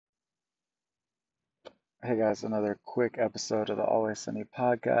Hey guys, another quick episode of the Always Sunny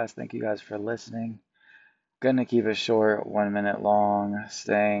podcast. Thank you guys for listening. Gonna keep it short, 1 minute long.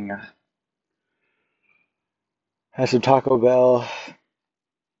 Staying had some Taco Bell.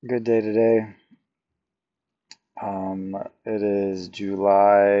 Good day today. It is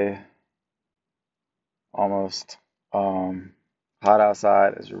July, almost. Hot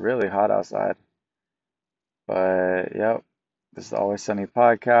outside. It's really hot outside. But yep, this is the Always Sunny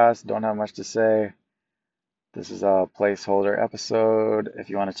podcast. Don't have much to say. This is a placeholder episode. If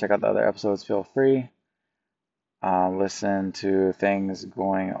you want to check out the other episodes, feel free. Listen to things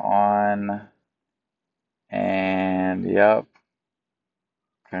going on. And yep,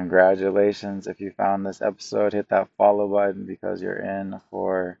 congratulations. If you found this episode, hit that follow button because you're in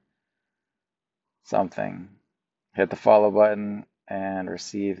for something. Hit the follow button and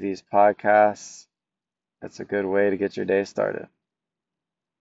receive these podcasts. It's a good way to get your day started.